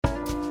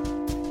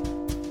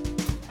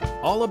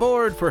All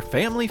aboard for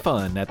family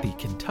fun at the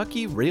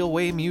Kentucky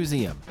Railway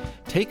Museum.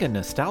 Take a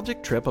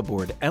nostalgic trip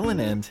aboard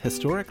L&N's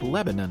historic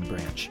Lebanon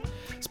branch.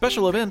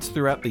 Special events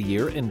throughout the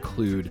year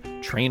include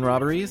train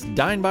robberies,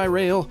 dine by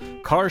rail,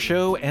 car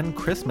show, and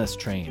Christmas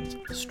trains.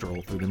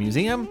 Stroll through the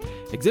museum.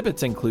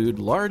 Exhibits include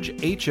large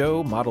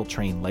HO model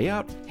train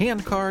layout,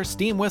 hand cars,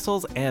 steam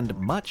whistles, and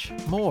much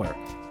more.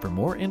 For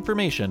more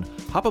information,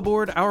 hop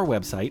aboard our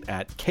website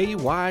at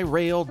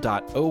kyrail.org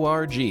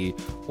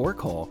or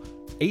call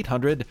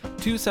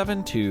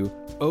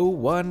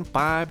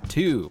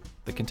 800-272-0152.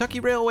 The Kentucky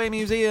Railway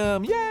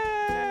Museum.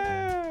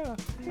 Yeah!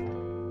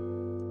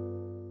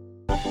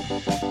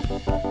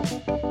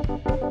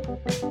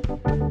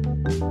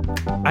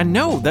 I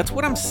know, that's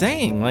what I'm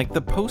saying. Like,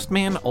 the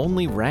postman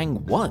only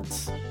rang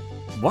once.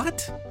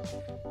 What?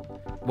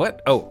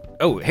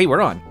 Oh, hey,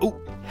 we're on.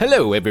 Oh,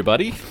 hello,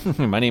 everybody.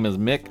 My name is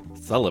Mick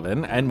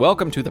Sullivan, and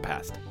welcome to the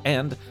past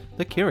and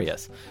the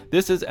curious.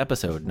 This is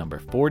episode number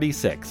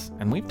 46,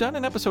 and we've done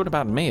an episode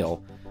about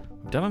mail,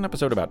 we've done an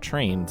episode about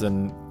trains,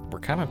 and we're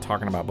kind of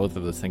talking about both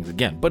of those things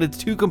again, but it's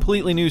two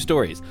completely new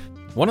stories.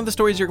 One of the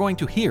stories you're going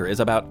to hear is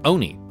about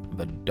Owney,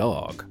 the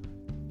dog.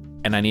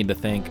 And I need to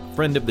thank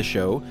friend of the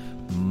show,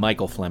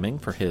 Michael Fleming,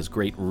 for his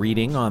great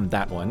reading on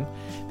that one.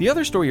 The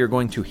other story you're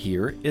going to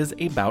hear is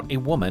about a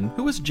woman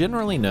who was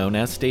generally known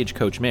as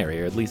Stagecoach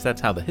Mary, or at least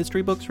that's how the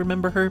history books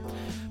remember her,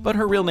 but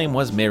her real name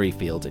was Mary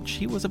Fields, and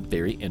she was a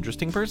very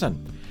interesting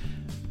person.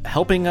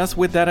 Helping us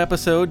with that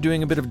episode,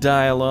 doing a bit of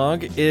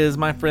dialogue, is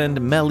my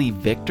friend Melly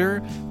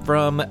Victor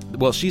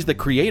she's the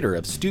creator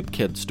of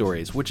Stoopkids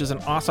Stories, which is an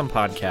awesome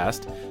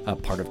podcast, a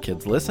part of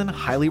Kids Listen.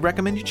 Highly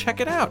recommend you check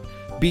it out.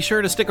 Be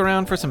sure to stick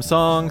around for some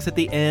songs at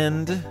the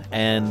end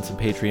and some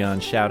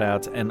Patreon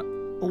shout-outs and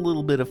a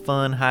little bit of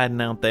fun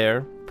hiding out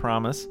there,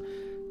 promise.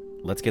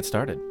 Let's get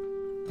started.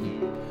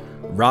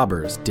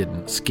 Robbers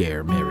didn't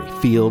scare Mary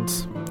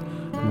Fields.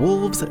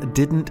 Wolves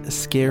didn't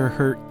scare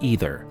her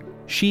either.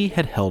 She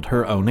had held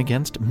her own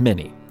against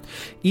many.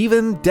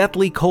 Even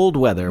deathly cold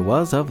weather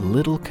was of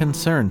little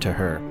concern to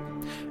her.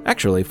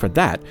 Actually, for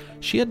that,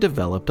 she had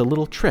developed a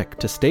little trick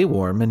to stay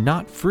warm and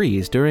not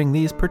freeze during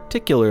these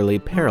particularly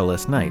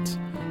perilous nights.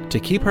 To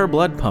keep her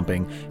blood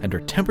pumping and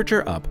her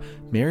temperature up,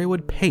 Mary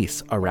would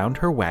pace around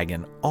her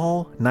wagon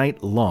all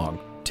night long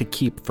to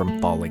keep from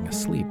falling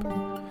asleep.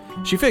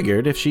 She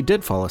figured if she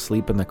did fall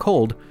asleep in the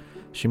cold,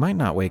 she might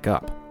not wake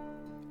up.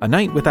 A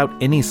night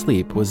without any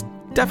sleep was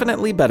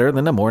definitely better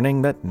than a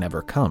morning that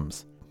never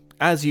comes.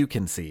 As you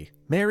can see,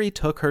 Mary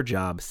took her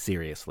job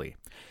seriously.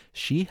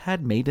 She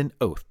had made an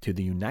oath to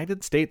the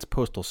United States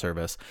Postal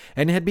Service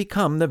and had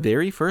become the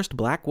very first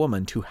black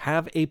woman to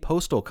have a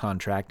postal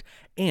contract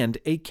and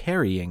a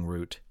carrying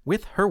route.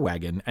 With her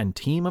wagon and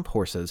team of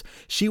horses,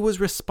 she was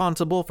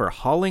responsible for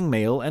hauling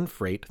mail and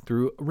freight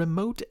through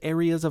remote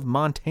areas of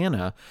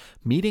Montana,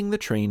 meeting the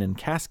train in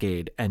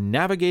Cascade, and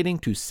navigating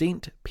to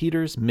St.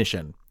 Peter's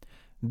Mission.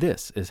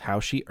 This is how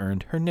she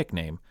earned her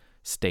nickname,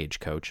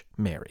 Stagecoach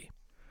Mary.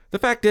 The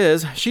fact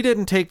is, she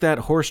didn't take that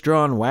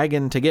horse-drawn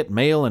wagon to get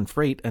mail and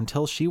freight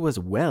until she was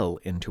well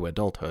into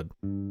adulthood.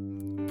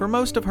 For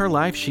most of her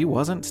life, she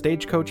wasn't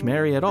Stagecoach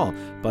Mary at all,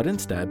 but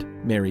instead,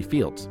 Mary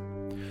Fields.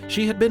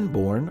 She had been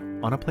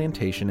born on a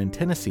plantation in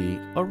Tennessee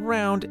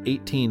around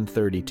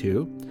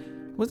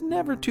 1832, was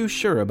never too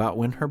sure about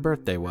when her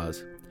birthday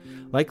was.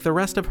 Like the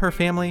rest of her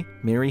family,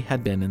 Mary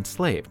had been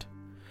enslaved.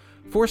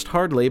 Forced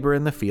hard labor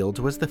in the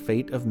fields was the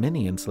fate of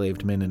many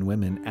enslaved men and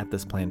women at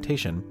this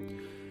plantation,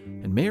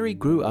 and Mary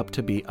grew up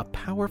to be a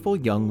powerful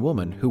young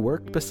woman who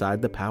worked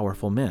beside the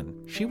powerful men.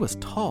 She was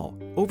tall,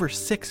 over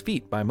 6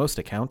 feet by most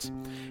accounts,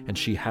 and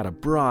she had a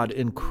broad,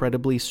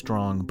 incredibly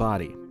strong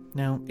body.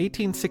 Now,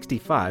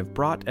 1865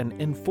 brought an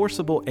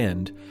enforceable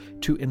end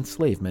to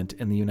enslavement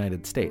in the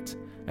United States,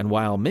 and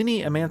while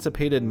many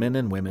emancipated men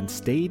and women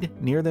stayed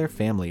near their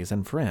families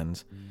and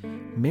friends,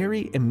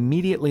 Mary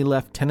immediately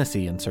left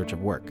Tennessee in search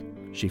of work.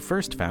 She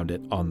first found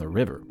it on the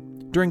river.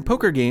 During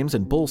poker games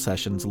and bull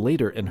sessions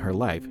later in her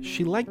life,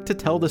 she liked to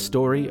tell the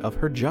story of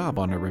her job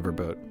on a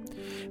riverboat.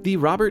 The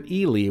Robert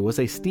E. Lee was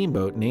a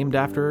steamboat named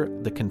after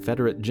the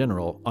Confederate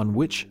general on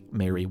which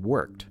Mary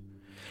worked.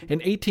 In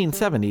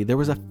 1870, there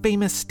was a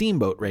famous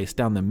steamboat race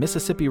down the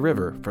Mississippi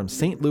River from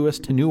St. Louis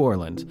to New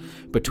Orleans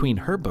between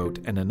her boat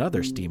and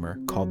another steamer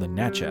called the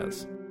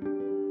Natchez.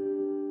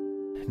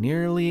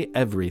 Nearly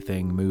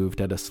everything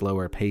moved at a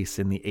slower pace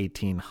in the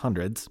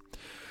 1800s.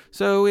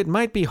 So it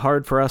might be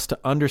hard for us to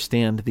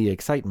understand the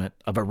excitement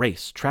of a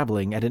race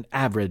traveling at an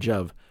average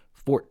of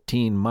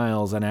 14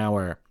 miles an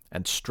hour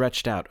and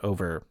stretched out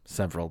over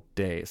several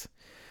days.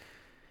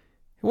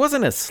 It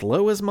wasn't as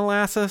slow as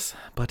molasses,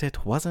 but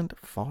it wasn't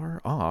far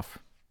off.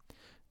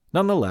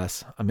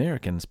 Nonetheless,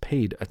 Americans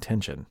paid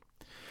attention.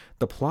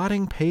 The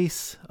plodding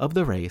pace of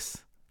the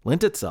race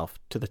lent itself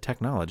to the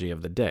technology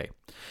of the day.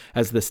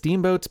 As the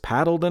steamboats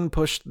paddled and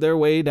pushed their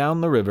way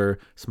down the river,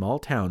 small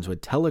towns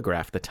would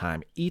telegraph the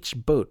time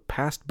each boat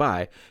passed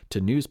by to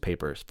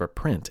newspapers for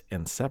print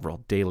in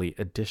several daily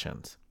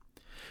editions.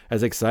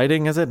 As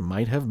exciting as it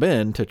might have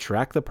been to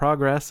track the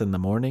progress in the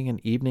morning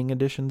and evening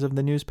editions of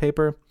the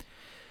newspaper,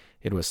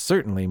 It was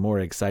certainly more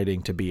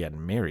exciting to be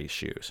in Mary's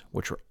shoes,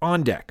 which were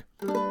on deck,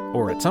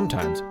 or at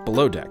sometimes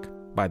below deck,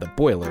 by the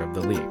boiler of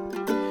the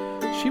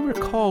lee. She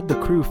recalled the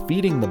crew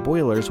feeding the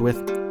boilers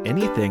with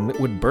anything that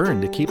would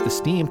burn to keep the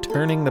steam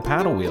turning the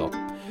paddle wheel.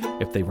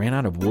 If they ran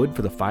out of wood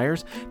for the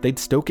fires, they'd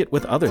stoke it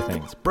with other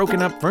things,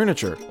 broken up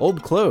furniture,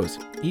 old clothes,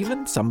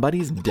 even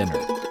somebody's dinner,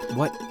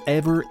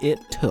 whatever it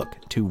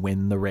took to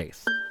win the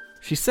race.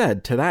 She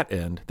said to that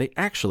end, they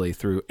actually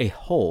threw a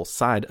whole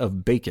side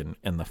of bacon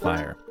in the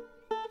fire.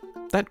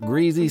 That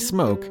greasy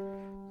smoke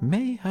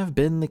may have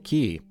been the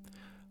key.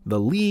 The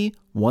Lee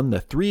won the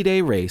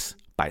 3-day race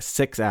by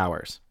 6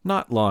 hours.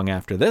 Not long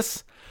after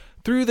this,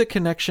 through the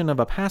connection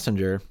of a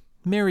passenger,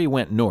 Mary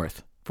went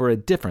north for a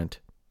different,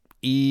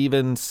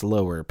 even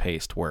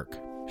slower-paced work.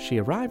 She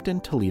arrived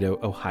in Toledo,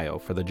 Ohio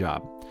for the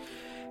job.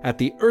 At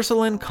the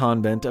Ursuline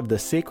Convent of the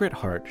Sacred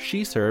Heart,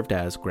 she served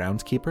as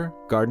groundskeeper,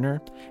 gardener,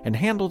 and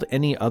handled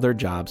any other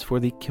jobs for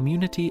the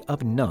community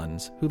of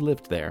nuns who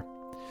lived there.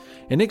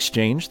 In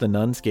exchange, the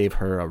nuns gave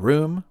her a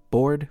room,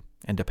 board,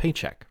 and a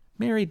paycheck.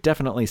 Mary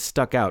definitely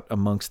stuck out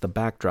amongst the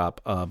backdrop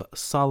of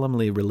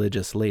solemnly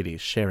religious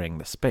ladies sharing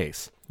the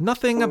space.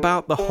 Nothing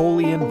about the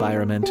holy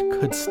environment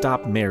could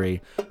stop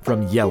Mary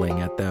from yelling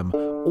at them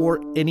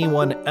or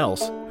anyone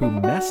else who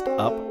messed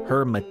up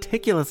her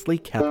meticulously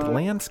kept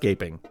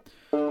landscaping.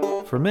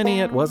 For many,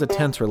 it was a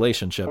tense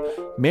relationship.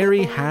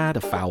 Mary had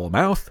a foul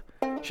mouth,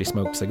 she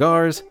smoked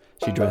cigars,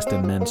 she dressed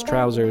in men's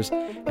trousers,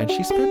 and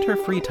she spent her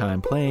free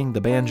time playing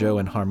the banjo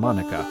and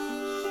harmonica.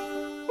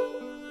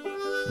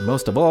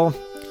 Most of all,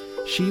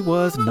 she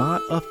was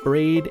not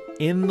afraid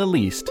in the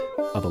least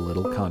of a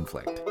little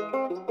conflict.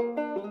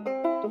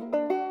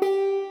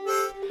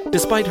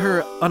 Despite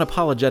her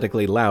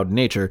unapologetically loud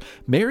nature,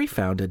 Mary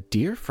found a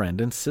dear friend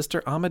in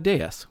Sister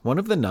Amadeus, one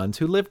of the nuns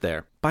who lived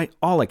there. By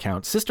all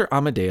accounts, Sister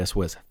Amadeus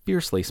was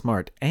fiercely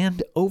smart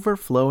and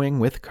overflowing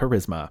with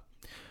charisma.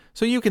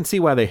 So you can see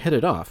why they hit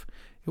it off.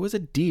 It was a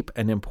deep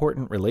and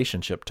important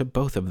relationship to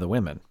both of the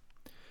women.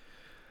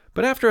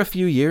 But after a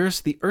few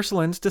years, the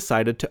Ursulines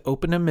decided to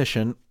open a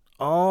mission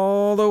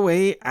all the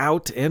way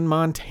out in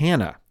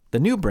Montana. The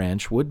new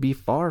branch would be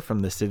far from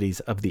the cities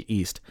of the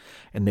East,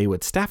 and they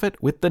would staff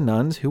it with the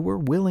nuns who were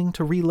willing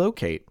to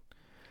relocate.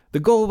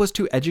 The goal was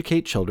to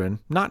educate children,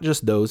 not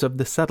just those of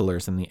the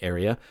settlers in the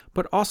area,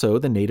 but also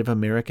the Native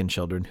American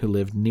children who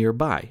lived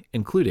nearby,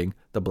 including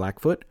the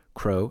Blackfoot,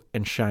 Crow,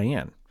 and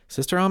Cheyenne.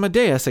 Sister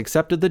Amadeus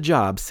accepted the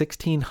job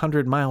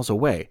 1,600 miles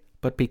away,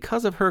 but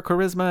because of her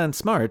charisma and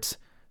smarts,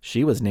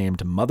 she was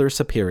named Mother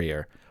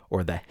Superior,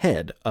 or the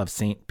head of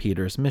St.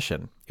 Peter's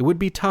Mission. It would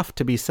be tough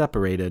to be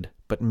separated,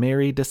 but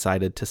Mary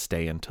decided to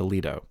stay in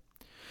Toledo.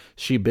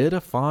 She bid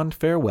a fond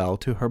farewell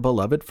to her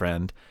beloved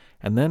friend,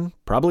 and then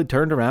probably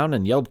turned around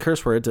and yelled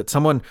curse words at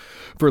someone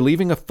for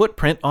leaving a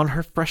footprint on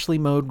her freshly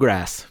mowed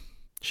grass.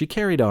 She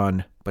carried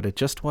on, but it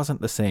just wasn't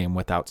the same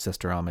without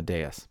Sister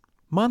Amadeus.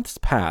 Months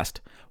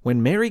passed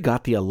when Mary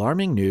got the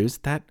alarming news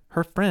that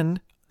her friend,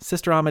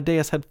 Sister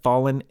Amadeus, had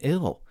fallen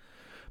ill.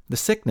 The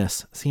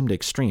sickness seemed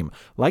extreme,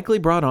 likely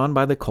brought on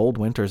by the cold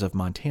winters of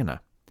Montana.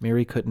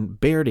 Mary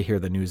couldn't bear to hear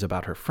the news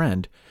about her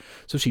friend,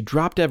 so she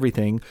dropped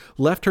everything,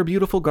 left her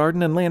beautiful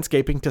garden and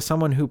landscaping to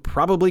someone who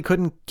probably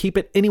couldn't keep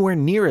it anywhere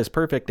near as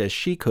perfect as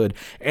she could,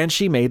 and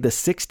she made the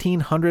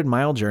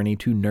 1,600-mile journey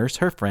to nurse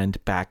her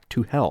friend back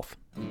to health.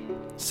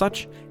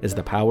 Such is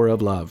the power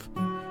of love,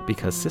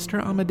 because Sister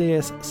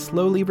Amadeus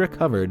slowly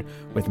recovered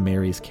with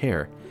Mary's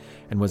care,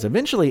 and was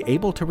eventually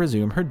able to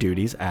resume her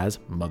duties as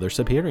Mother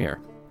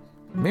Superior.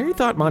 Mary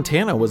thought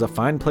Montana was a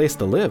fine place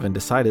to live and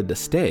decided to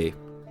stay,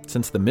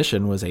 since the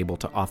mission was able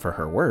to offer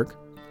her work.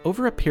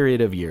 Over a period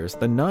of years,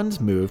 the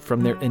nuns moved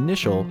from their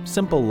initial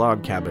simple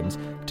log cabins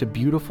to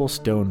beautiful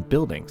stone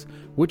buildings,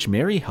 which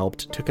Mary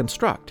helped to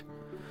construct.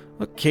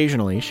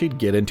 Occasionally, she'd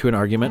get into an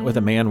argument with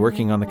a man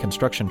working on the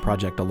construction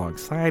project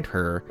alongside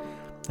her,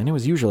 and it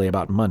was usually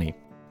about money.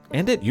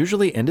 And it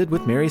usually ended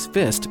with Mary's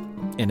fist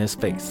in his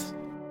face.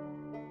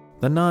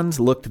 The nuns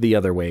looked the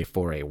other way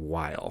for a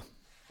while.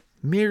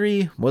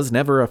 Mary was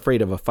never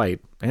afraid of a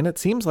fight, and it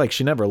seems like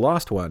she never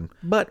lost one.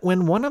 But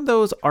when one of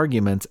those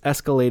arguments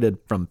escalated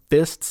from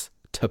fists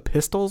to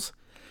pistols,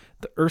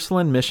 the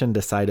Ursuline mission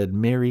decided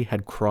Mary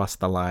had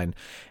crossed the line,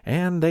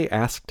 and they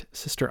asked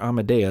Sister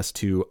Amadeus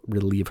to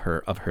relieve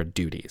her of her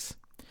duties.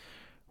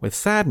 With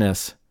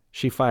sadness,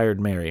 she fired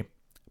Mary,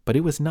 but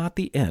it was not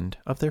the end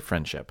of their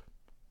friendship.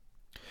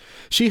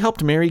 She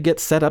helped Mary get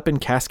set up in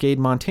Cascade,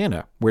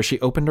 Montana, where she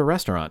opened a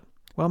restaurant.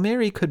 While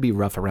Mary could be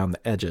rough around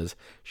the edges,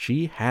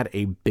 she had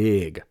a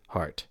big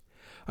heart.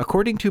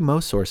 According to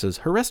most sources,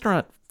 her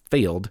restaurant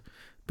failed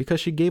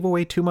because she gave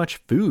away too much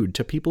food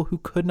to people who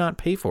could not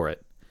pay for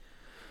it.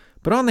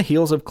 But on the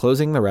heels of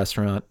closing the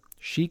restaurant,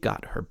 she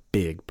got her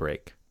big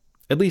break.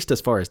 At least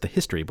as far as the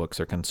history books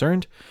are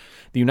concerned.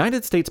 The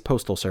United States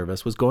Postal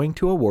Service was going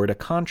to award a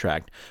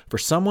contract for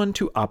someone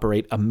to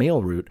operate a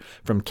mail route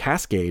from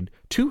Cascade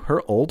to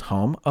her old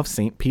home of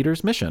St.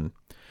 Peter's Mission.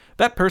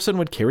 That person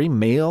would carry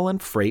mail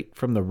and freight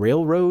from the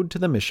railroad to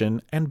the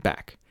mission and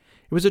back.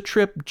 It was a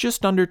trip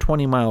just under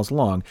 20 miles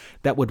long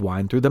that would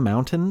wind through the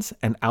mountains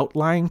and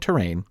outlying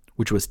terrain,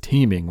 which was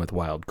teeming with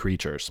wild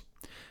creatures.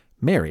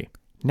 Mary,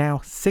 now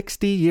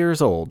 60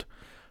 years old,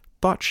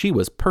 thought she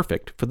was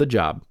perfect for the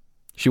job.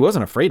 She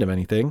wasn't afraid of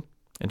anything,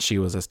 and she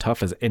was as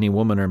tough as any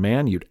woman or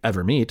man you'd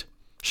ever meet.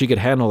 She could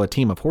handle a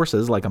team of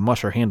horses like a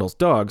musher handles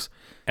dogs,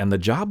 and the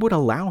job would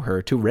allow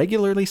her to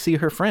regularly see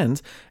her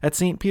friends at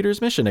St.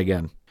 Peter's Mission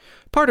again.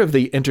 Part of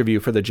the interview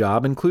for the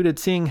job included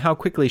seeing how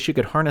quickly she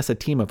could harness a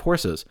team of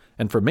horses,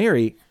 and for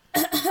Mary...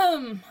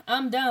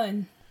 I'm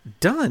done.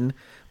 Done?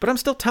 But I'm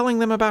still telling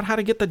them about how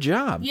to get the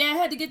job. Yeah, I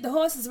had to get the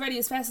horses ready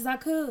as fast as I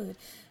could.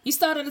 You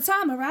started a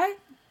timer, right?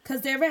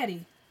 'Cause they're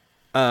ready.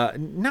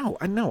 No,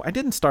 I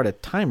didn't start a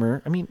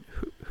timer. I mean,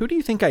 who do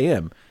you think I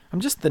am? I'm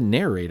just the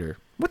narrator.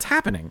 What's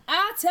happening?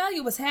 I'll tell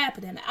you what's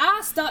happening.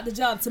 I'll start the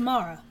job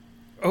tomorrow.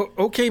 Oh,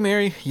 okay,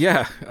 Mary.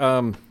 Yeah,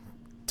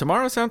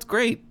 tomorrow sounds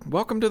great.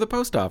 Welcome to the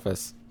post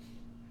office.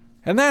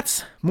 And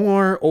that's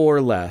more or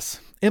less,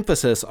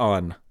 emphasis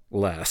on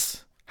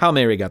less, how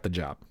Mary got the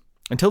job.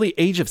 Until the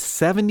age of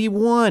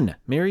 71,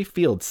 Mary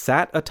Field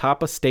sat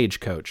atop a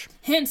stagecoach.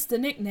 Hence the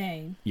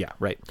nickname. Yeah,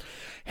 right.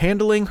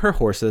 Handling her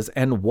horses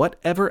and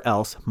whatever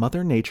else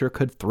Mother Nature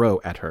could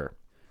throw at her.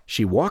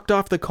 She walked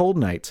off the cold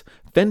nights,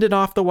 fended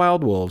off the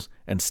wild wolves,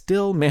 and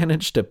still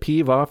managed to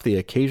peeve off the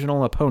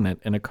occasional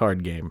opponent in a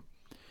card game.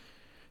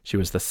 She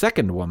was the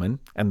second woman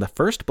and the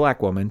first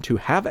black woman to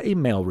have a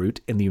mail route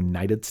in the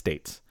United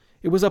States.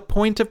 It was a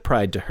point of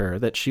pride to her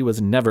that she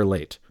was never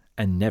late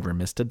and never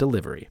missed a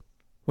delivery.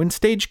 When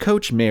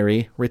Stagecoach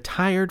Mary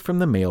retired from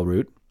the mail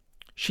route,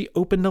 she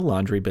opened a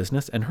laundry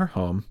business in her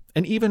home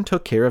and even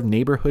took care of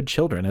neighborhood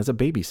children as a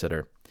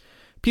babysitter.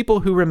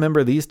 People who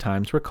remember these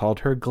times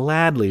recalled her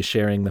gladly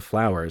sharing the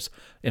flowers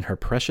in her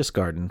precious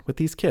garden with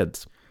these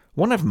kids.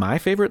 One of my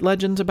favorite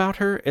legends about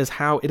her is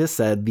how it is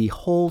said the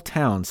whole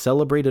town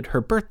celebrated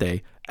her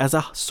birthday as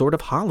a sort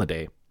of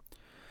holiday.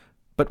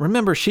 But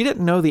remember, she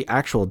didn't know the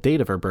actual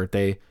date of her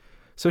birthday,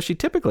 so she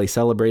typically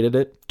celebrated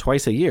it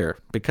twice a year,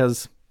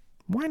 because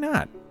why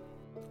not?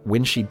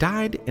 When she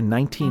died in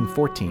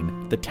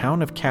 1914, the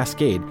town of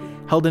Cascade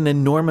held an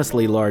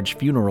enormously large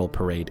funeral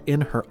parade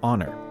in her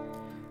honor.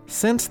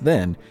 Since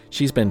then,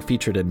 she's been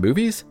featured in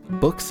movies,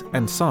 books,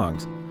 and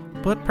songs,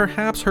 but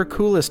perhaps her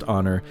coolest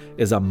honor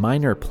is a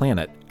minor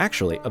planet,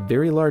 actually a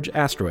very large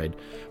asteroid,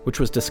 which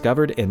was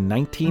discovered in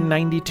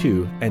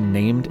 1992 and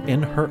named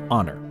in her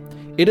honor.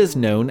 It is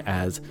known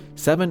as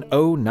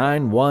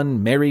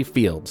 7091 Mary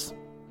Fields.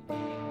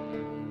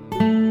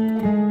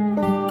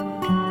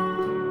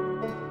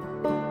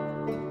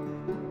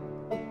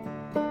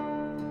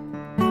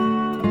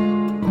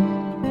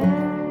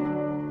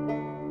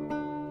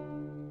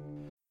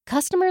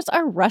 Customers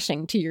are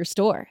rushing to your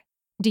store.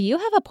 Do you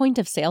have a point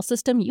of sale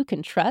system you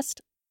can trust?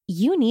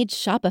 You need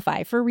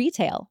Shopify for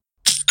retail.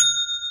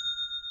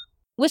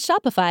 With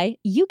Shopify,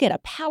 you get a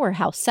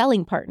powerhouse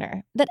selling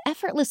partner that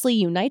effortlessly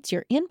unites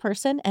your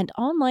in-person and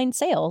online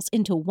sales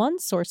into one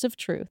source of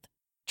truth.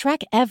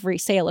 Track every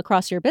sale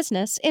across your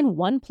business in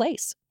one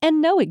place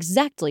and know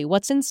exactly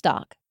what's in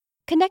stock.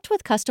 Connect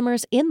with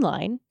customers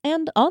in-line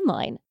and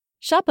online.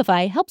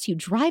 Shopify helps you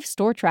drive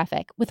store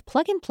traffic with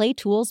plug-and-play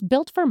tools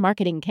built for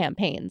marketing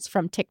campaigns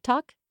from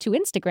TikTok to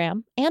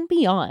Instagram and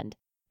beyond.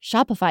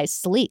 Shopify's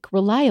sleek,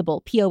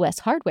 reliable POS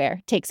hardware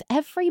takes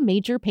every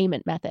major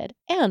payment method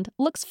and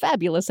looks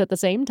fabulous at the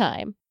same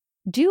time.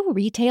 Do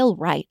retail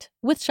right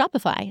with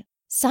Shopify.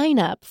 Sign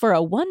up for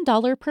a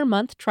 $1 per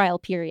month trial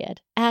period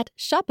at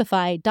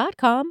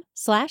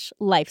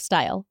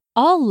shopify.com/lifestyle,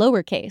 all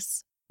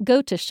lowercase.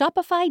 Go to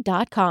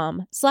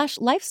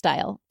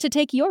shopify.com/lifestyle to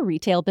take your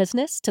retail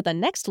business to the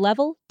next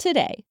level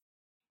today.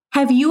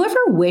 Have you ever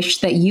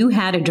wished that you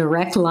had a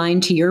direct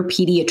line to your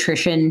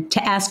pediatrician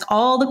to ask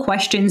all the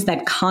questions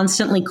that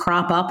constantly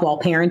crop up while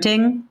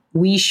parenting?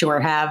 We sure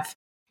have.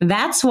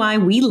 That's why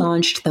we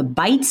launched the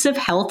Bites of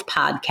Health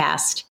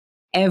podcast.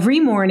 Every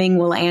morning,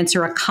 we'll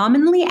answer a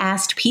commonly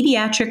asked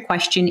pediatric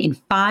question in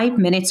 5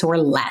 minutes or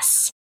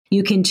less.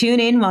 You can tune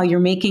in while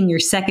you're making your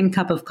second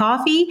cup of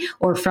coffee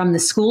or from the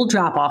school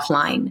drop-off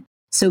line.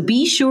 So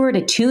be sure to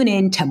tune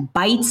in to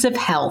Bites of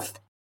Health,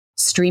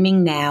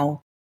 streaming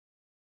now.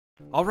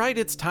 All right,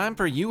 it's time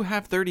for You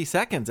Have 30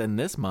 Seconds, and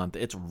this month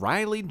it's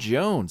Riley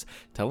Jones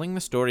telling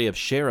the story of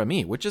Cher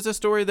Ami, which is a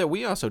story that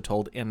we also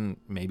told in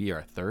maybe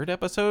our third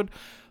episode,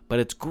 but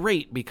it's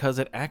great because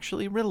it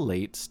actually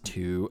relates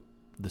to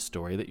the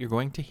story that you're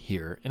going to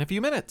hear in a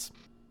few minutes.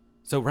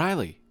 So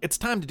Riley, it's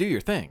time to do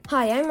your thing.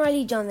 Hi, I'm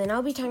Riley Jones, and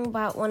I'll be talking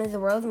about one of the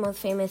world's most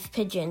famous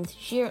pigeons,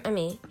 Cher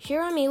Ami.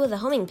 Cher Ami was a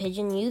homing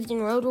pigeon used in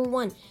World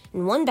War I.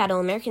 In one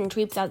battle, American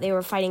troops thought they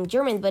were fighting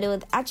Germans, but it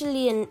was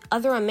actually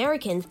other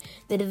Americans.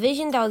 The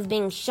division that was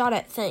being shot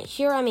at sent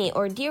Cher Ami,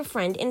 or dear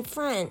friend, in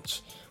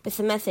French, with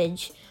a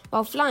message.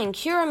 While flying,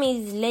 Cher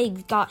Ami's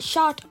legs got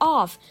shot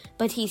off,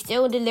 but he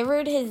still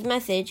delivered his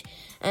message,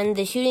 and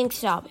the shooting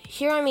stopped.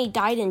 Cher Ami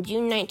died in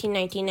June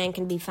 1999 and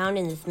can be found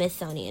in the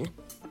Smithsonian.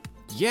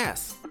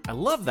 Yes, I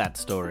love that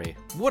story.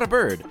 What a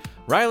bird.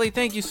 Riley,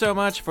 thank you so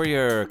much for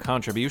your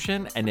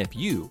contribution. And if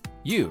you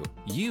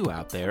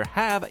out there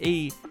have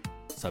a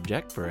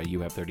subject for a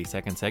You Have 30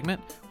 Seconds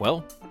segment,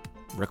 well,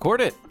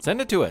 record it.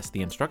 Send it to us.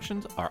 The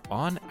instructions are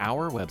on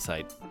our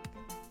website.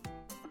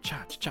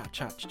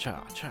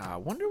 Cha-cha-cha-cha-cha.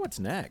 Wonder what's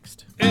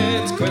next.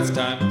 It's quiz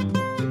time.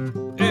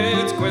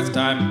 It's quiz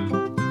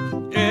time.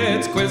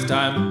 It's quiz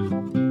time.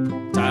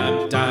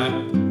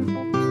 Time.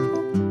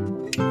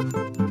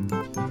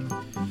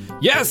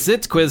 Yes,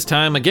 it's quiz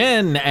time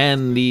again,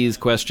 and these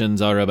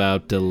questions are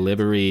about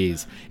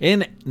deliveries. In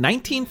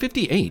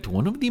 1958,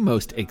 one of the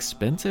most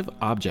expensive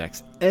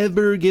objects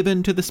ever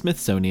given to the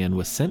Smithsonian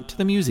was sent to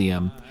the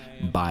museum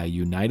by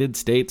United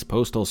States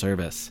Postal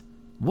Service.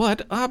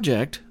 What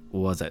object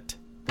was it?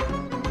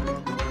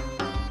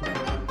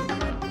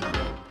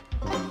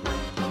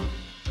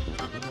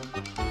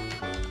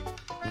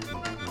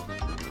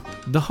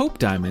 The Hope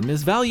Diamond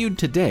is valued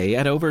today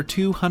at over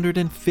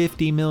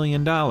 $250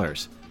 million.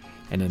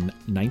 And in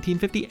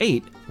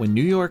 1958, when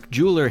New York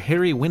jeweler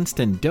Harry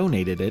Winston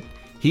donated it,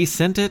 he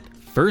sent it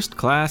first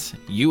class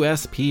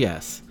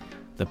USPS.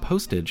 The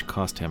postage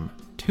cost him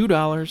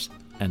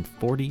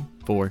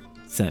 $2.44.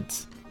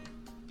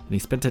 And he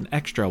spent an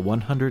extra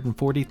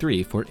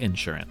 $143 for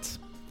insurance.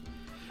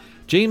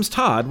 James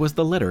Todd was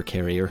the letter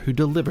carrier who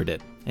delivered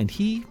it, and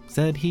he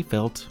said he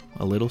felt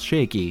a little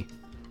shaky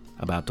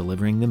about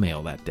delivering the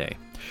mail that day.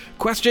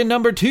 Question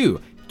number 2.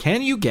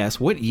 Can you guess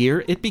what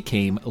year it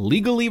became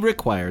legally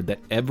required that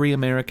every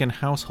American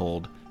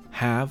household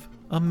have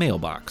a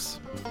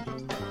mailbox?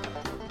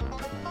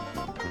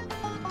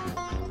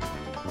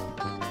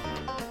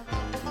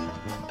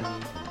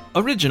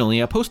 Originally,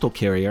 a postal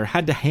carrier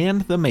had to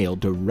hand the mail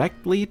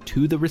directly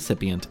to the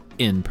recipient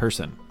in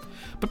person.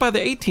 But by the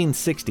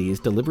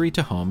 1860s, delivery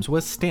to homes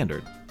was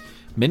standard.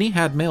 Many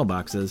had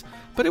mailboxes,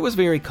 but it was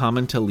very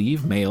common to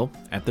leave mail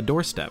at the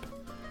doorstep.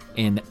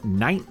 In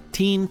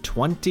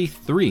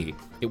 1923,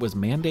 it was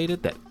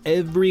mandated that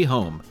every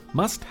home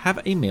must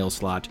have a mail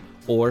slot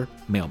or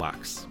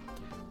mailbox.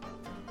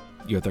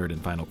 Your third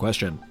and final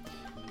question.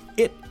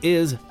 It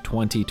is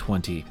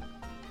 2020.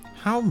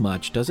 How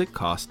much does it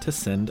cost to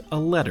send a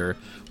letter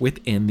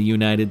within the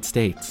United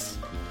States?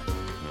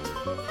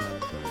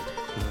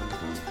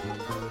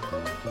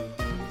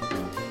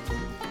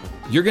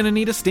 You're going to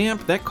need a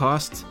stamp that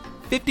costs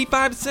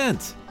 55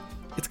 cents.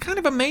 It's kind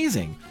of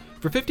amazing.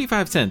 For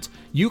 55 cents,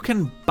 you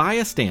can buy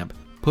a stamp,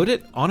 put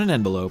it on an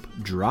envelope,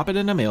 drop it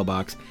in a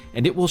mailbox,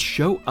 and it will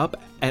show up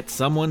at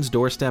someone's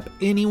doorstep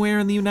anywhere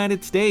in the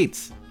United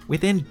States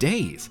within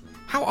days.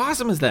 How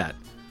awesome is that?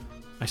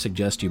 I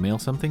suggest you mail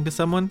something to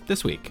someone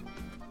this week.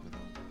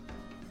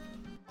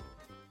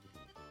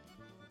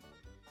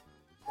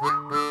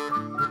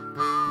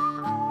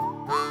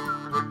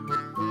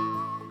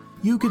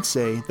 You could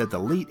say that the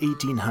late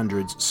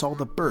 1800s saw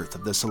the birth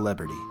of the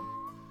celebrity.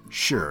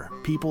 Sure,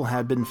 people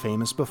had been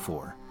famous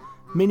before.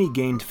 Many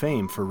gained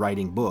fame for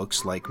writing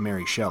books like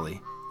Mary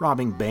Shelley,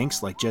 robbing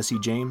banks like Jesse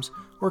James,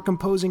 or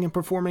composing and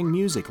performing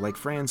music like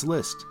Franz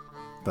Liszt.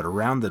 But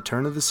around the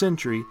turn of the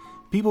century,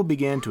 people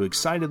began to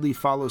excitedly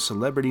follow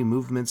celebrity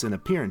movements and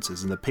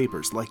appearances in the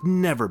papers like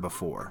never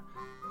before.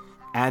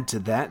 Add to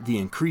that the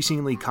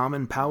increasingly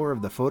common power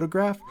of the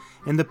photograph,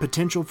 and the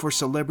potential for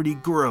celebrity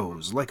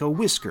grows like a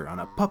whisker on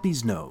a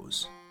puppy's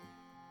nose.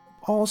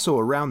 Also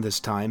around this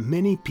time,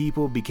 many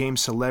people became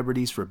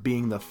celebrities for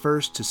being the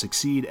first to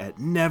succeed at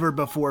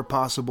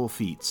never-before-possible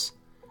feats.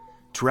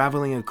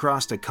 Traveling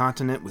across a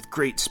continent with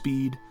great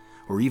speed,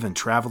 or even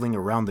traveling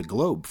around the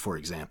globe, for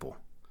example.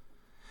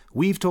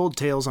 We've told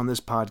tales on this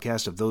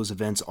podcast of those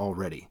events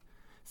already.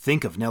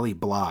 Think of Nellie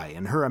Bly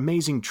and her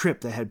amazing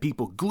trip that had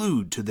people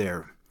glued to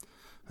their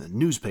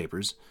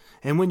newspapers.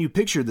 And when you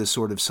picture this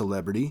sort of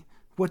celebrity,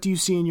 what do you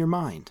see in your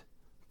mind?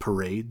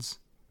 Parades?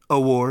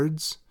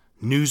 Awards?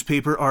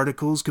 Newspaper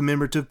articles,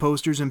 commemorative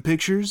posters, and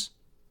pictures?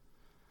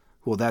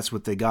 Well, that's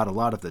what they got a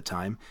lot of the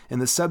time,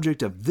 and the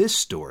subject of this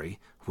story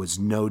was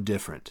no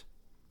different.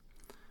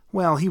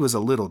 Well, he was a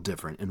little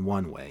different in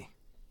one way.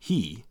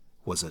 He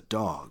was a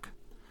dog.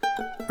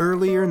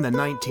 Earlier in the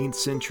 19th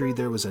century,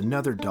 there was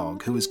another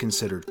dog who was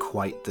considered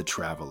quite the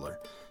traveler.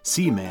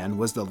 Seaman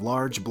was the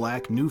large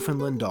black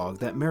Newfoundland dog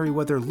that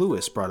Meriwether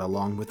Lewis brought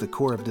along with the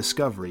Corps of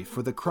Discovery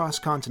for the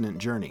cross-continent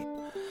journey.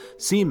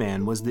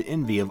 Seaman was the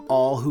envy of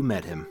all who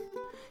met him.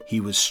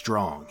 He was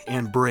strong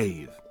and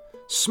brave,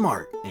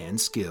 smart and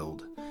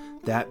skilled.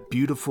 That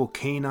beautiful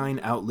canine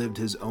outlived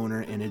his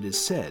owner, and it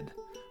is said,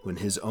 when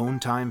his own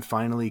time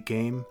finally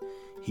came,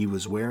 he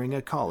was wearing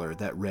a collar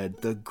that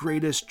read, "The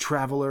greatest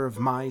traveler of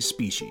my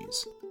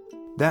species."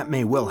 That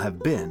may well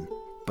have been,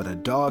 but a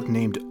dog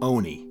named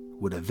Owney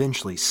would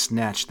eventually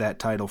snatch that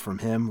title from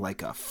him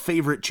like a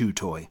favorite chew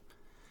toy.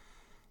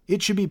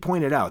 It should be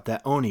pointed out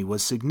that Owney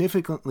was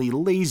significantly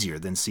lazier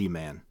than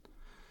Seaman.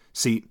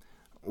 See,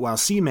 while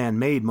Seaman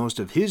made most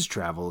of his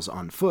travels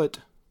on foot,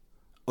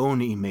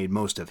 Owney made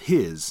most of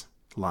his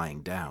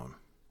lying down.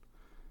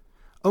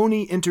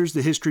 Owney enters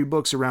the history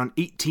books around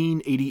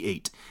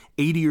 1888,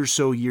 80 or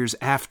so years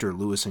after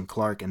Lewis and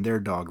Clark and their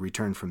dog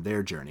returned from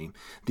their journey.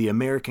 The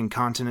American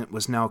continent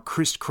was now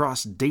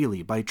crisscrossed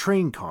daily by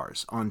train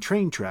cars on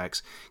train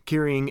tracks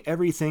carrying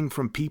everything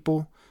from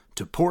people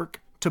to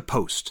pork to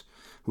post,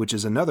 which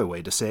is another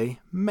way to say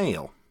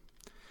mail.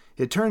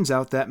 It turns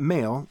out that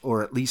mail,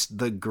 or at least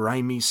the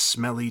grimy,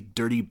 smelly,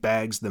 dirty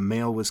bags the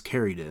mail was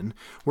carried in,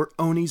 were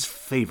Owney's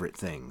favorite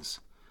things.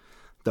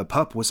 The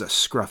pup was a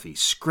scruffy,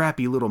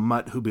 scrappy little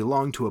mutt who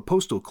belonged to a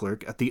postal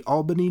clerk at the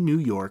Albany, New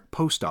York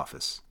post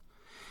office.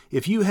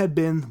 If you had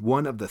been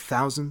one of the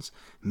thousands,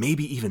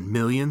 maybe even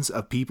millions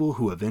of people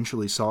who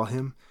eventually saw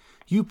him,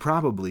 you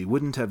probably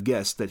wouldn't have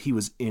guessed that he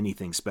was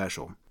anything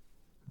special.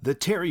 The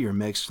terrier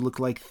mix looked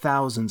like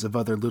thousands of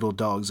other little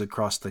dogs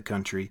across the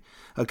country,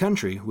 a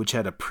country which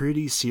had a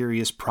pretty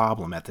serious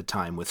problem at the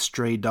time with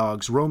stray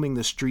dogs roaming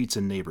the streets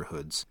and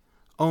neighborhoods.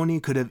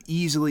 Owney could have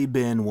easily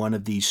been one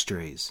of these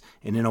strays,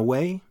 and in a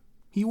way,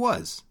 he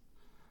was.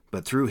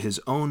 But through his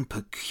own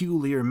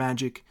peculiar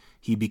magic,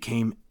 he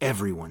became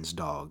everyone's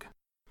dog.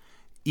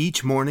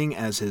 Each morning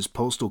as his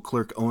postal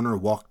clerk owner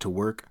walked to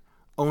work,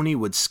 Owney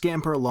would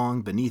scamper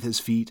along beneath his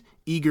feet,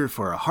 eager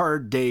for a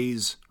hard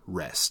day's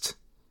rest.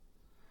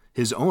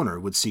 His owner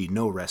would see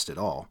no rest at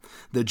all.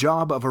 The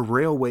job of a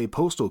railway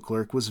postal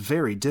clerk was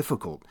very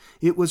difficult.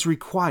 It was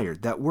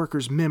required that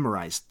workers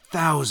memorize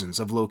thousands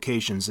of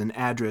locations and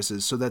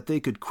addresses so that they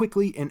could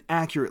quickly and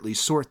accurately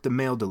sort the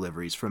mail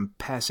deliveries from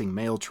passing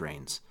mail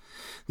trains.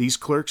 These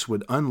clerks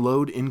would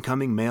unload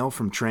incoming mail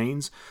from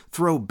trains,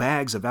 throw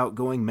bags of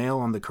outgoing mail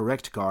on the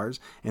correct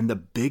cars, and the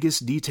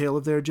biggest detail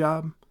of their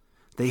job?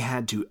 They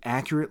had to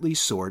accurately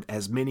sort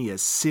as many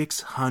as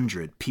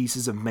 600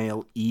 pieces of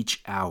mail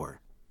each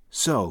hour.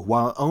 So,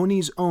 while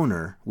Owney's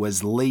owner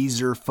was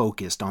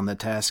laser-focused on the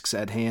tasks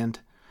at hand,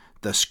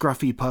 the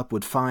scruffy pup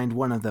would find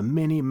one of the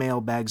many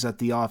mail bags at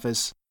the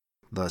office,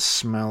 the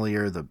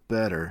smellier the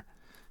better,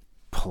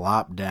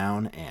 plop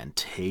down and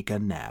take a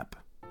nap.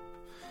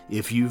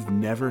 If you've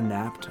never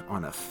napped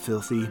on a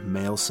filthy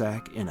mail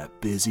sack in a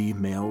busy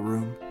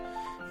mailroom,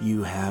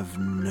 you have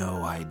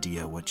no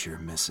idea what you're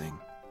missing.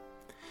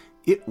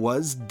 It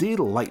was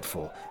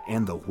delightful,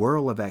 and the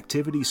whirl of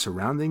activity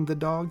surrounding the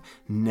dog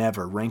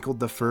never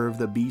rankled the fur of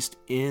the beast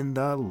in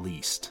the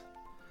least.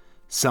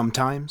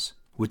 Sometimes,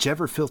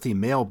 whichever filthy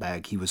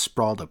mailbag he was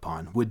sprawled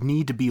upon would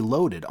need to be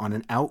loaded on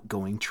an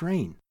outgoing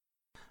train.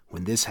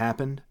 When this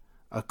happened,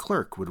 a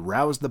clerk would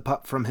rouse the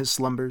pup from his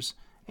slumbers,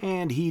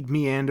 and he'd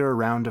meander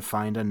around to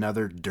find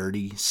another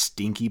dirty,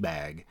 stinky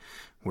bag,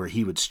 where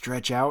he would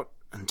stretch out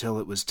until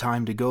it was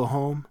time to go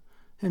home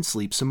and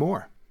sleep some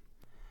more.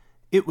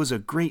 It was a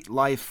great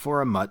life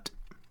for a mutt.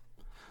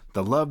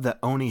 The love that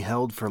Owney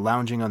held for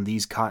lounging on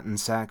these cotton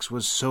sacks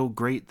was so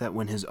great that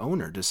when his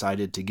owner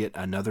decided to get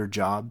another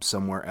job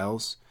somewhere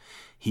else,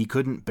 he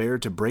couldn't bear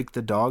to break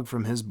the dog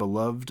from his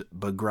beloved,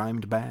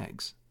 begrimed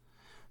bags.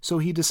 So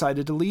he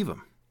decided to leave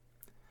him.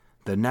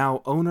 The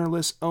now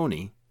ownerless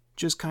Owney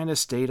just kind of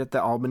stayed at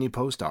the Albany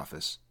post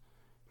office.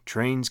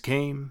 Trains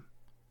came,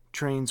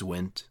 trains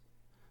went.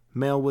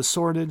 Mail was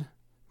sorted,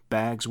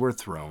 bags were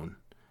thrown,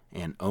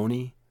 and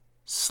Owney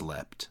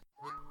slept.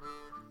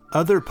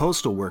 Other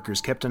postal workers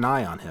kept an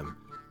eye on him.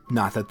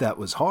 Not that that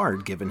was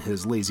hard, given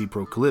his lazy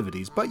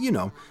proclivities, but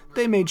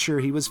they made sure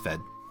he was fed.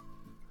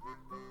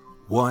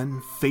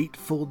 One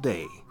fateful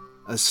day,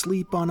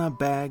 asleep on a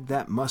bag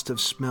that must have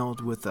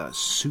smelled with a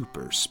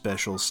super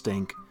special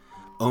stink,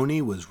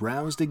 Owney was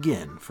roused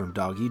again from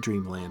doggy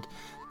dreamland.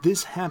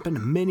 This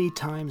happened many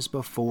times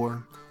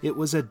before. It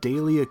was a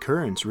daily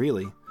occurrence,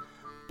 really.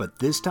 But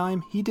this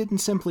time, he didn't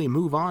simply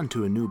move on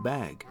to a new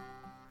bag.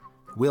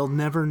 We'll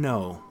never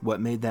know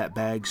what made that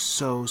bag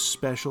so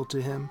special to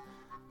him,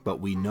 but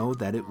we know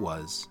that it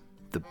was.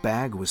 The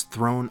bag was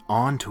thrown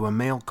onto a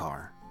mail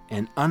car,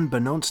 and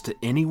unbeknownst to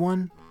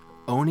anyone,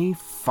 Owney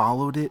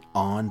followed it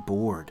on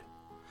board.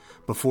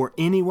 Before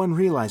anyone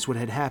realized what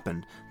had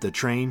happened, the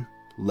train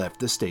left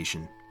the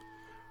station.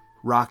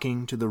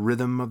 Rocking to the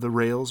rhythm of the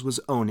rails was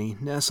Owney,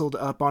 nestled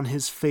up on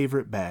his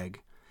favorite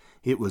bag.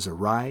 It was a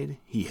ride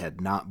he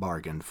had not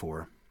bargained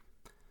for.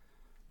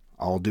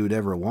 All dude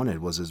ever wanted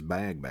was his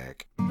bag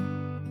back.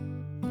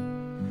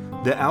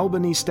 The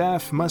Albany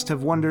staff must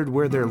have wondered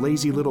where their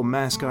lazy little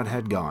mascot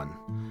had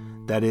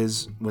gone. That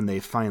is, when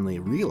they finally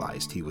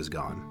realized he was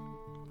gone.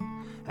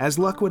 As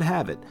luck would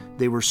have it,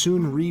 they were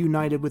soon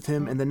reunited with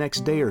him in the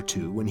next day or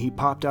two when he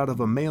popped out of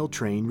a mail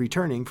train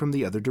returning from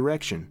the other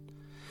direction.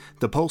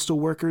 The postal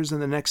workers in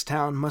the next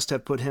town must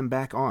have put him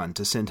back on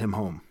to send him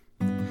home.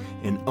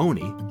 And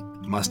Owney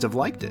must have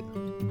liked it,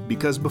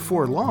 because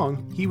before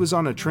long, he was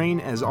on a train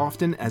as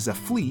often as a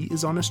flea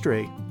is on a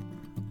stray.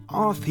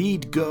 Off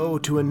he'd go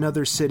to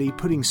another city,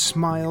 putting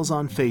smiles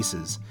on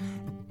faces,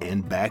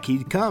 and back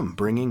he'd come,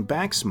 bringing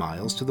back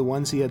smiles to the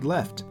ones he had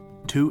left.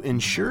 To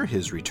ensure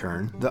his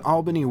return, the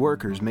Albany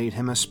workers made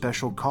him a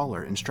special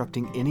caller,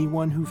 instructing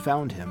anyone who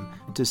found him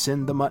to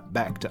send the mutt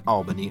back to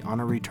Albany on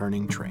a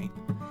returning train.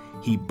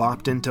 He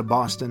bopped into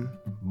Boston,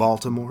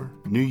 Baltimore,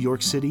 New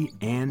York City,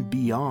 and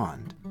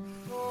beyond.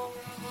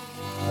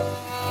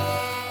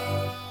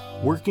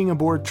 Working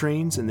aboard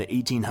trains in the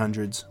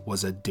 1800s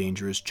was a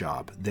dangerous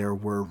job. There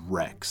were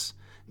wrecks,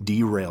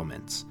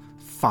 derailments,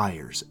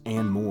 fires,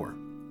 and more,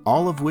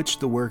 all of which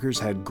the workers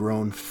had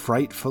grown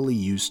frightfully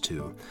used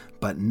to.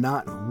 But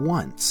not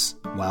once,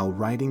 while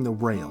riding the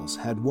rails,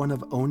 had one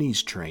of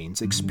Owney's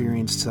trains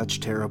experienced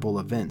such terrible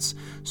events,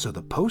 so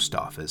the post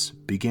office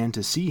began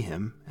to see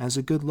him as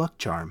a good luck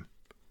charm.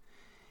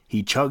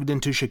 He chugged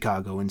into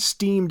Chicago and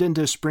steamed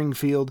into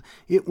Springfield.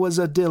 It was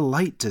a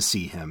delight to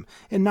see him,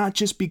 and not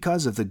just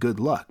because of the good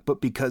luck,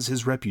 but because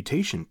his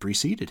reputation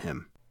preceded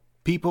him.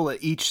 People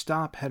at each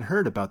stop had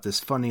heard about this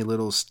funny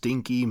little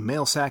stinky,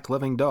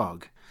 mail-sack-loving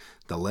dog.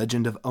 The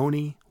legend of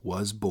Owney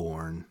was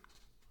born.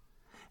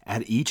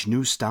 At each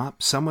new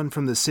stop, someone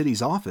from the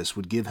city's office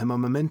would give him a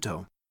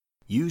memento.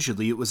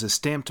 Usually it was a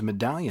stamped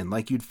medallion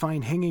like you'd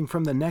find hanging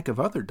from the neck of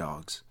other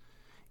dogs.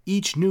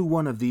 Each new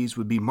one of these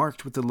would be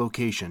marked with the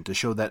location to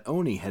show that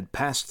Owney had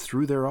passed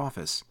through their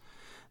office.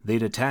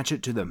 They'd attach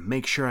it to the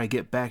 "Make sure I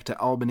get back to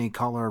Albany"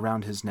 collar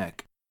around his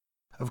neck.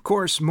 Of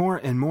course, more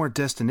and more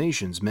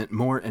destinations meant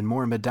more and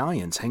more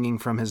medallions hanging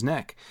from his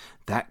neck.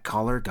 That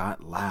collar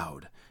got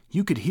loud.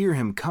 You could hear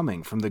him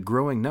coming from the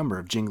growing number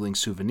of jingling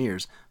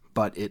souvenirs,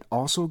 but it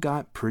also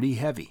got pretty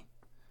heavy.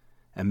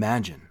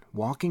 Imagine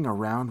walking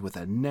around with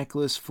a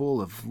necklace full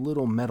of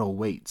little metal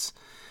weights.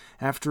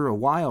 After a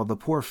while, the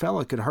poor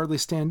fella could hardly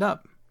stand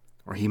up,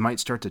 or he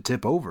might start to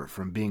tip over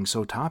from being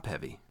so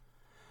top-heavy.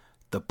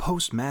 The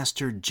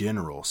Postmaster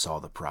General saw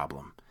the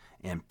problem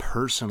and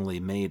personally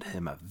made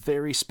him a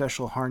very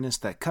special harness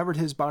that covered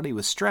his body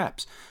with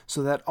straps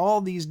so that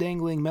all these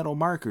dangling metal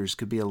markers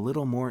could be a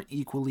little more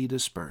equally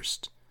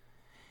dispersed.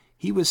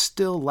 He was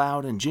still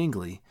loud and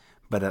jingly,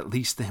 but at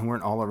least they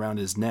weren't all around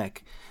his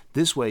neck.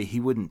 This way he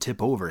wouldn't tip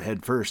over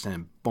head first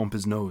and bump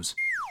his nose.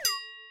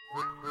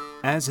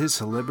 As his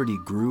celebrity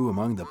grew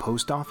among the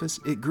post office,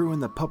 it grew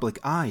in the public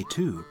eye,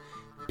 too.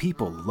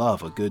 People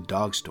love a good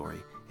dog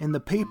story, and the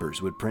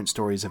papers would print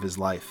stories of his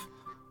life,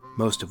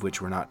 most of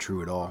which were not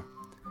true at all.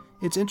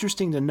 It's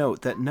interesting to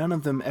note that none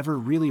of them ever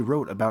really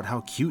wrote about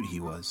how cute he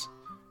was.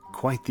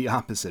 Quite the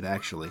opposite,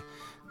 actually.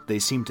 They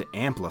seemed to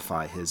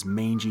amplify his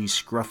mangy,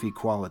 scruffy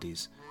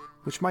qualities,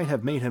 which might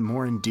have made him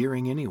more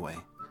endearing anyway.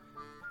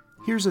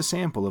 Here's a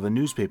sample of a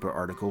newspaper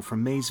article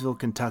from Maysville,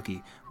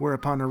 Kentucky, where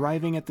upon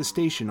arriving at the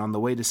station on the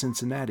way to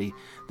Cincinnati,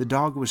 the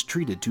dog was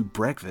treated to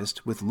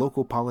breakfast with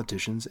local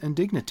politicians and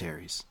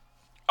dignitaries.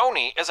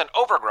 Owney is an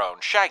overgrown,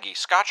 shaggy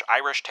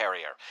Scotch-Irish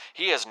Terrier.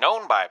 He is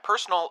known by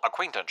personal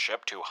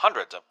acquaintanceship to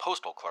hundreds of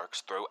postal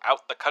clerks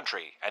throughout the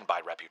country, and by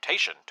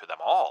reputation to them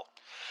all.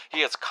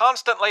 He is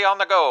constantly on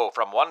the go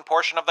from one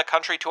portion of the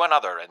country to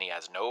another, and he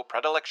has no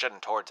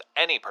predilection towards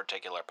any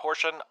particular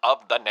portion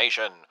of the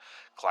nation.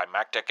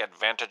 Climactic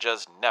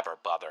advantages never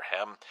bother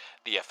him.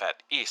 The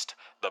effete East,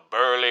 the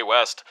burly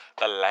West,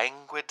 the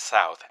languid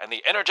South, and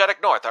the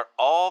energetic North are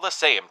all the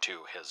same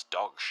to his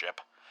dogship.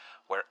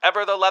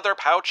 Wherever the leather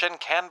pouch and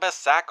canvas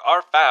sack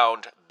are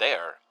found,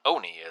 there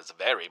Owney is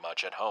very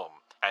much at home,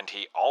 and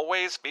he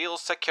always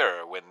feels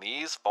secure when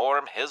these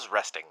form his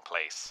resting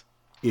place.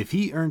 If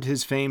he earned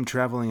his fame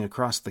traveling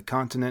across the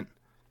continent,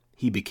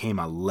 he became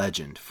a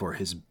legend for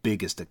his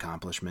biggest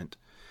accomplishment.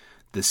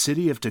 The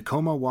city of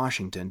Tacoma,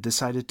 Washington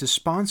decided to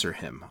sponsor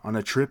him on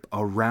a trip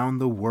around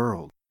the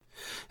world.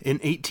 In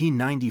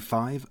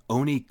 1895,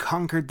 Owney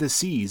conquered the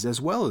seas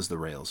as well as the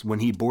rails when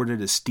he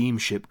boarded a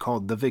steamship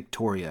called the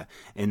Victoria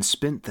and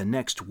spent the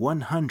next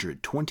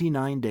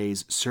 129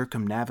 days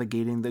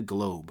circumnavigating the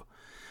globe.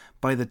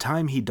 By the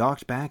time he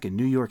docked back in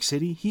New York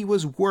City, he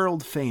was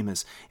world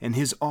famous, and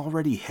his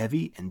already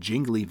heavy and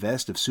jingly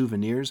vest of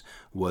souvenirs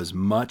was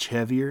much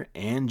heavier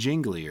and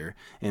jinglier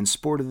and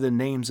sported the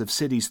names of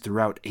cities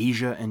throughout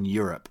Asia and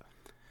Europe.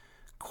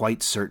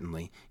 Quite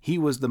certainly, he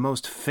was the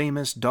most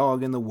famous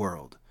dog in the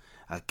world.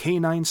 A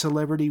canine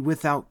celebrity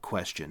without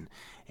question,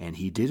 and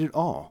he did it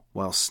all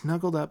while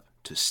snuggled up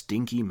to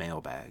stinky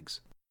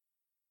mailbags.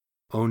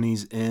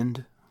 Owney's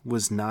end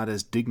was not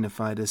as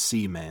dignified as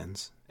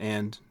Seaman's,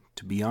 and,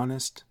 to be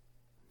honest,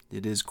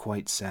 it is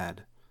quite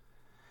sad.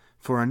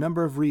 For a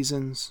number of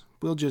reasons,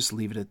 we'll just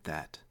leave it at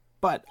that.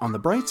 But on the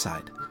bright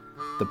side,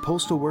 the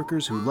postal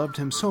workers who loved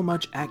him so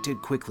much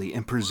acted quickly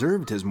and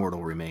preserved his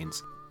mortal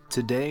remains.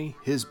 Today,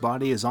 his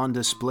body is on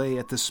display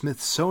at the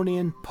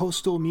Smithsonian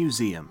Postal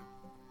Museum.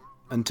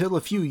 Until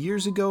a few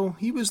years ago,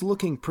 he was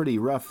looking pretty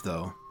rough,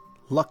 though.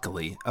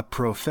 Luckily, a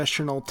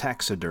professional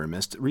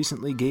taxidermist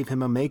recently gave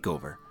him a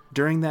makeover.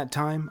 During that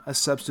time, a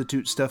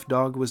substitute stuffed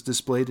dog was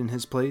displayed in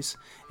his place,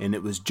 and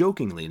it was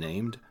jokingly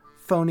named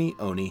Phony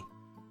Owney.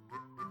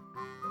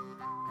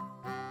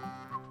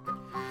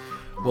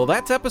 Well,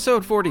 that's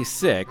episode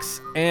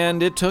 46,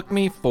 and it took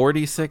me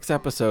 46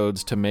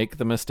 episodes to make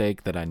the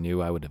mistake that I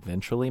knew I would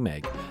eventually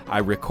make. I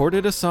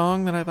recorded a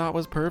song that I thought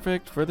was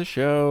perfect for the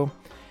show,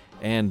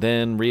 and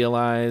then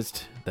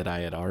realized that I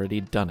had already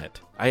done it.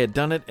 I had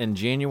done it in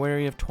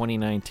January of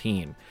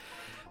 2019.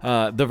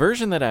 The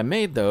version that I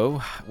made, though,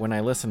 when I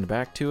listened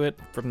back to it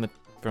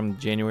from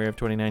January of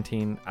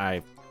 2019,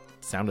 I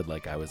sounded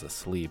like I was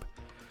asleep.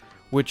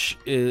 which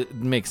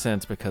makes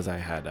sense because I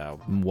had a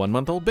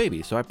 1-month-old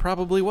baby, so I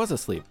probably was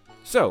asleep.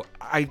 So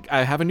I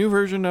have a new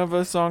version of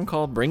a song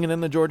called Bringing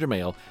in the Georgia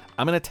Mail.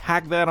 I'm going to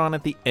tag that on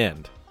at the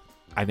end.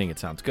 I think it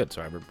sounds good,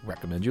 so I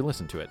recommend you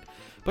listen to it.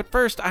 But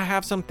first, I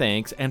have some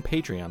thanks and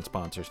Patreon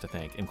sponsors to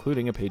thank,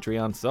 including a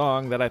Patreon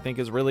song that I think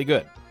is really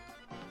good.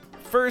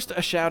 First,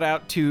 a shout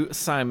out to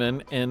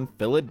Simon in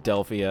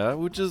Philadelphia,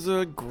 which is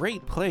a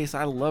great place.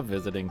 I love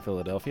visiting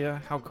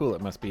Philadelphia. How cool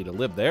it must be to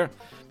live there.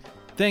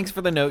 Thanks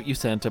for the note you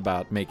sent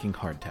about making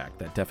hardtack.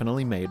 That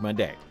definitely made my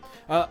day.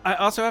 I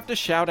also have to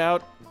shout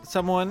out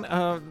someone,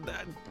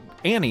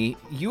 Annie,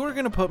 you are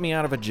going to put me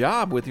out of a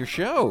job with your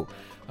show.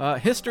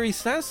 History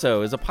Says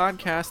So is a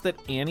podcast that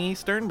Annie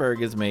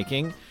Sternberg is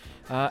making.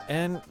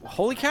 And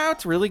holy cow,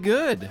 it's really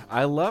good.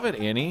 I love it,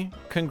 Annie.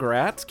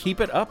 Congrats.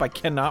 Keep it up. I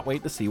cannot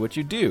wait to see what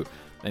you do.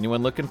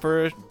 Anyone looking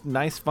for a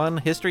nice, fun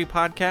history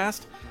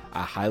podcast?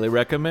 I highly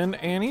recommend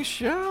Annie's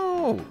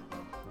show.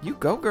 You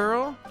go,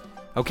 girl.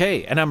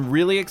 Okay, and I'm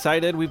really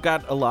excited. We've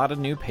got a lot of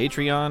new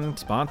Patreon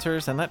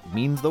sponsors, and that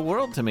means the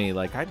world to me.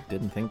 Like, I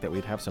didn't think that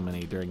we'd have so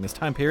many during this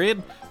time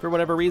period for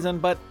whatever reason,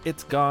 but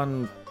it's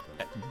gone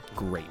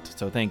great.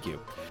 So thank you.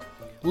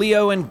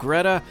 Leo and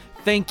Greta,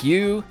 thank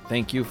you.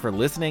 Thank you for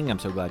listening. I'm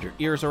so glad your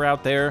ears are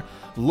out there.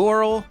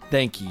 Laurel,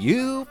 thank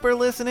you for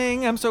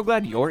listening. I'm so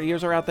glad your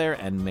ears are out there.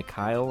 And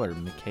Mikhail,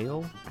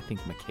 I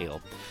think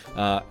Mikhail.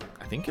 I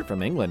think you're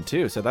from England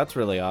too, so that's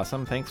really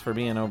awesome. Thanks for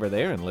being over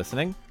there and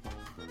listening.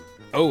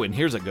 Oh, and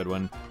here's a good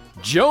one.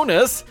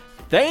 Jonas,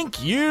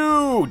 thank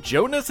you.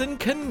 Jonas in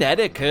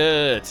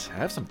Connecticut. I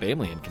have some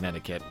family in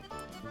Connecticut.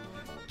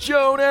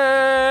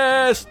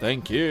 Jonas,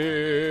 thank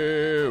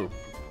you.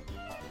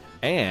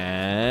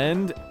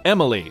 And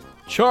Emily,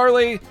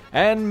 Charlie,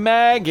 and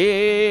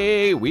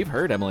Maggie. We've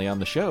heard Emily on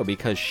the show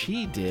because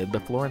she did the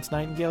Florence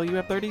Nightingale You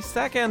Have 30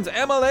 Seconds.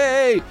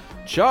 Emily,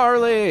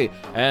 Charlie,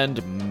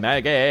 and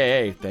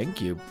Maggie.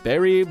 Thank you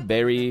very,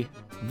 very,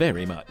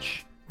 very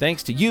much.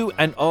 Thanks to you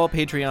and all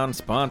Patreon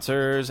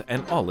sponsors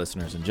and all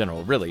listeners in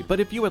general, really. But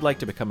if you would like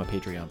to become a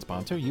Patreon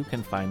sponsor, you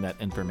can find that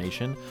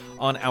information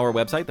on our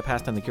website,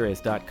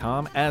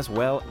 thepastandthecurious.com, as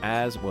well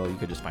as, well, you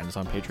could just find us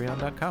on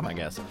patreon.com, I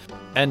guess.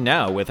 And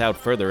now, without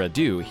further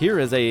ado, here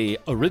is a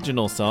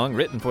original song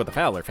written for the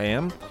Fowler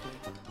fam.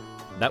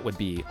 That would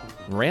be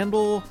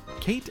Randall,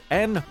 Kate,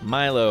 and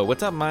Milo.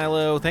 What's up,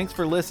 Milo? Thanks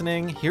for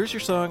listening. Here's your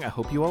song. I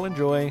hope you all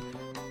enjoy.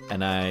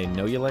 And I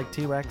know you like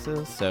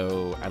T-Rexes,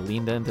 so I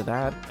leaned into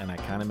that, and I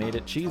kind of made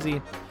it cheesy.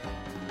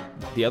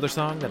 The other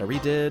song that I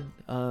redid,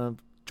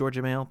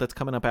 Georgia Mail, that's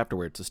coming up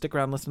afterwards, so stick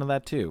around and listen to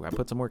that too. I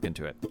put some work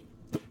into it.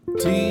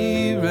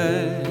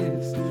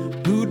 T-Rex,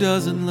 who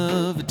doesn't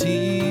love a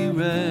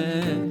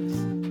T-Rex?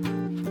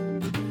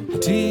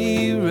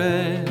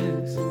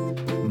 T-Rex,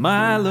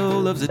 Milo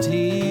loves a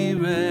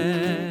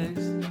T-Rex.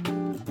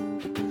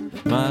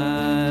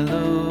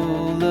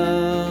 Milo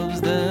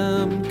loves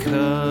them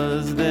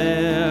 'cause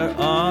they're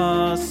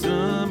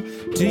awesome.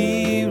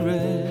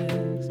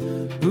 T-Rex,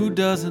 who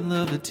doesn't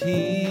love a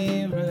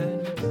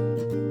T-Rex?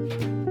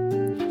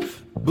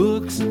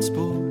 Books and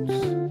sports,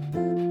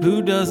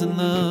 who doesn't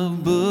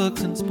love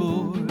books and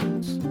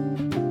sports?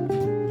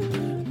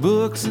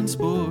 Books and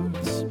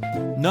sports,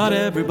 not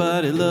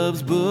everybody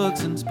loves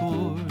books and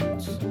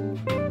sports.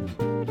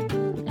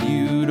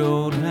 You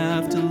don't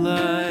have to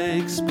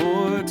like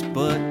sports,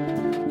 but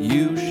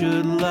you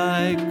should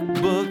like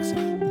books,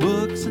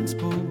 books and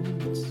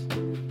sports.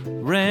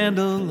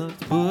 Randall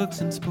loves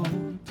books and sports.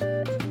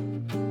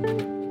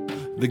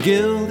 The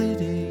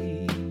Gilded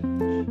Age,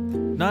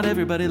 not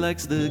everybody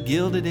likes the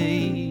Gilded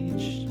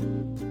Age.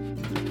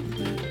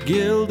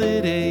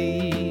 Gilded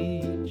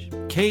Age,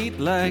 Kate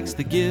likes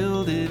the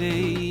Gilded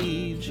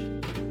Age.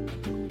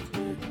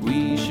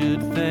 We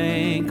should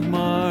thank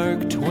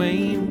Mark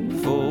Twain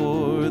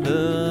for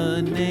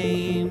the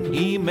name.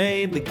 He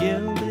made the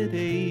Gilded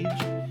Age.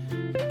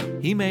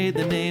 He made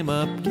the name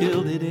up,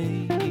 Gilded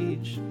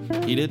Age.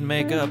 He didn't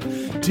make up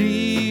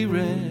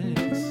T-Rex.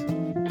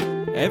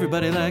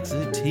 Everybody likes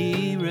a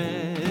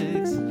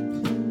T-Rex.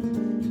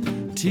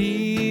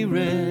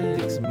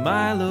 T-Rex,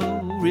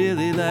 Milo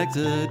really likes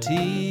a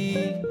T,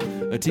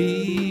 a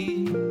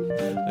T,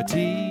 a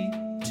T,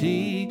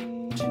 T,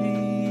 T.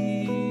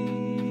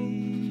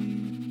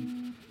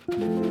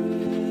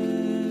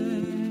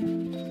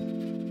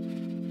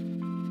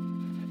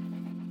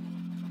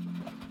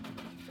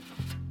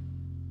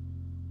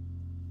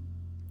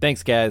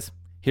 Thanks, guys.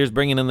 Here's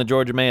Bringing in the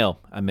Georgia Mail.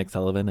 I'm Mick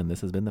Sullivan, and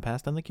this has been The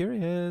Past and the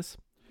Curious.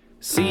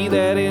 See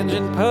that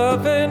engine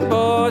puffing,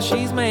 boy,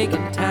 she's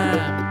making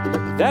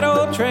time. That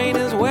old train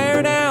is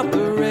wearing out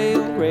the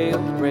rail,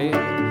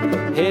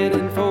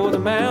 heading for the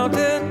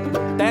mountain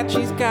that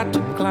she's got to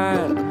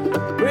climb.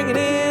 Bringing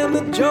in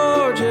the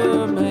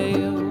Georgia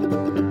Mail.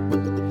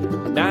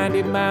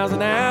 90 miles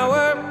an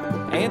hour,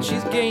 and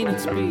she's gaining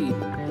speed.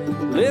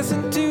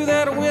 Listen to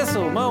that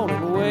whistle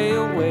moaning,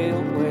 wail, wail,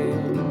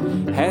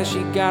 wail. Has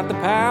she got the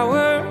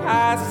power?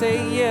 I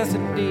say yes,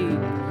 indeed.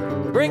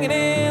 Bringing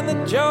in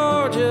the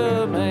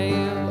Georgia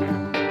Mail.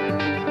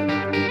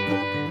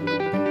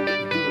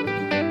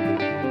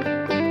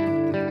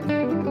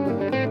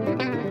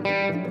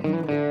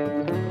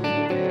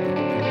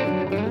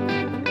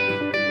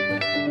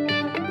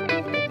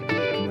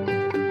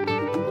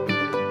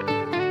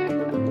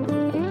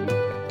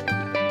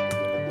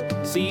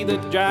 See the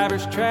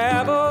drivers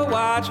travel,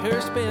 watch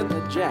her spin the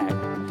jack.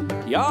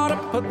 You ought to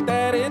put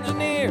that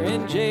engineer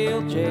in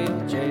jail,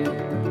 jail, jail.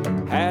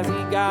 Has he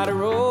got her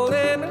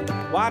rolling?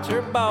 Watch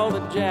her ball the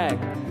jack.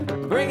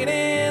 Bring it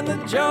in the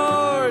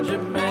Georgia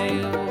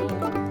mail.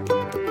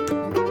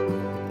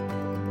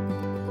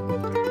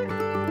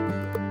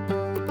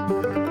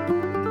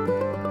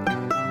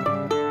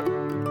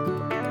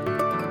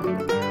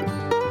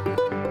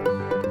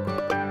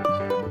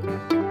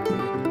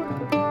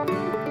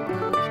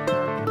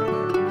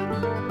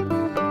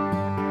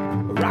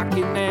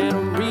 Rocking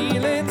and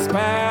reeling,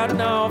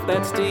 spouting off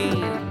that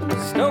steam.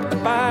 Stoke the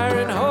fire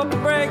and hope the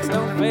brakes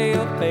don't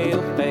fail,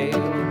 fail,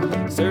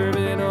 fail.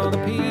 Serving all the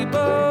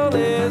people,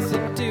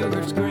 listen to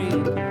her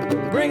scream.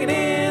 Bring it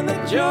in the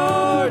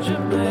Georgia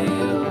mail.